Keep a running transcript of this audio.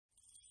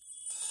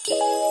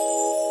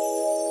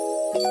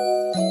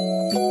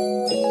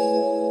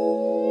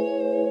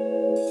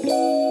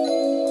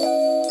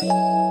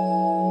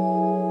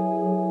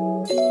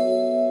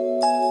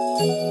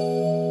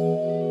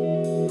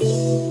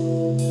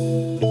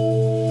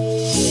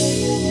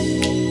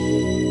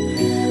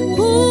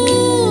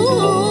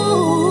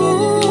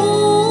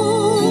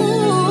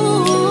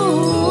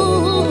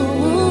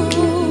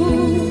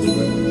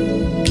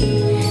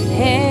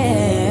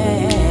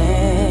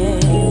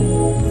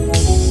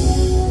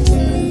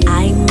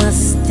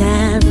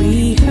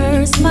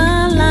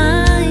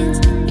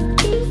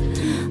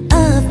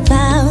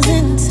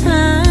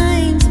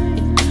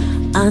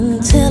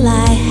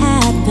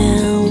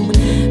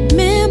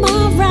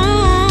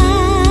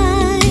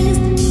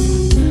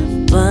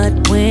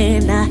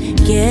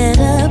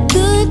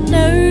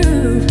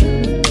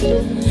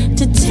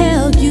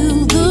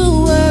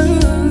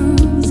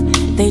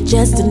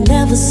just to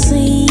never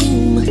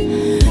seem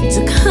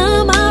to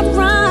come out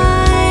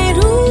right.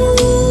 Ooh,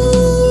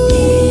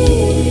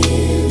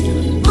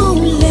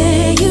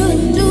 only you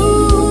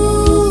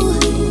knew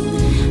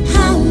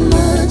how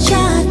much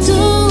I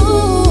do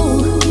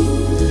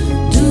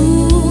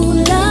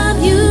love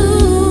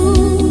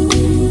you.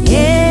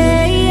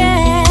 Yeah,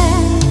 yeah.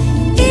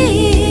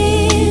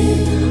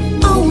 If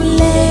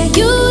only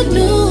you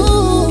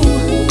knew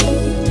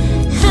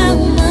how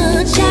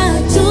much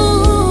I do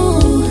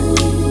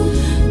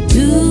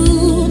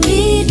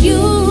need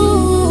you.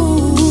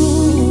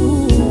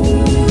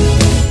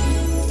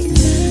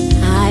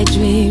 I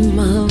dream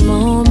of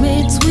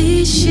moments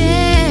we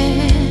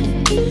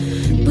shared,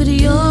 but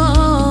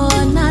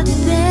you're not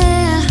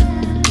there.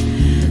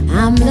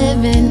 I'm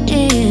living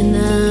in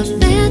a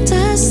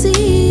fantasy,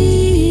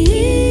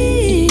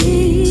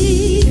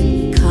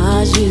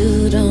 'cause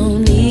you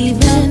don't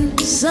even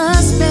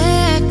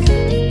suspect.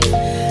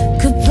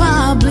 Could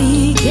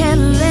probably get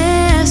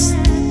less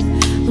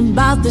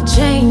about the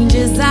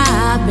changes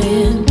I've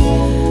been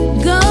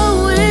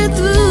going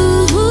through.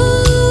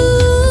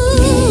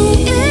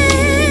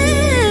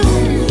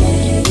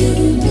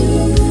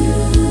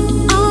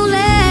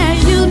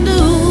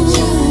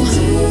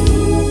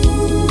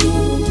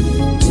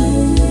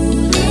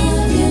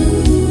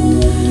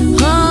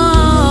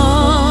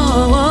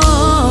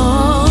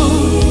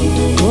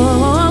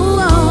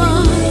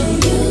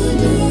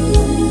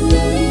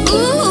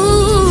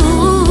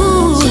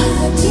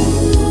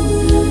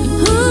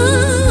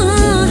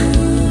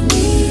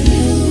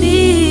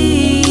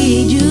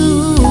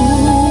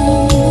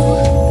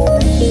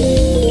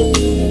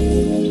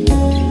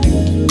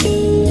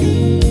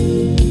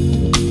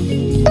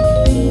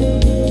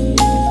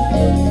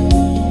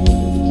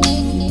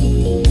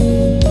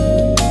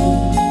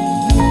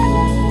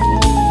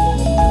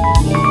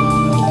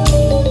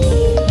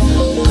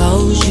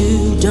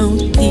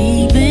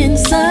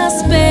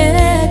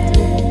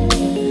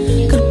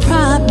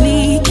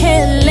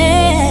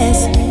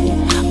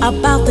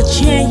 About the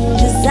change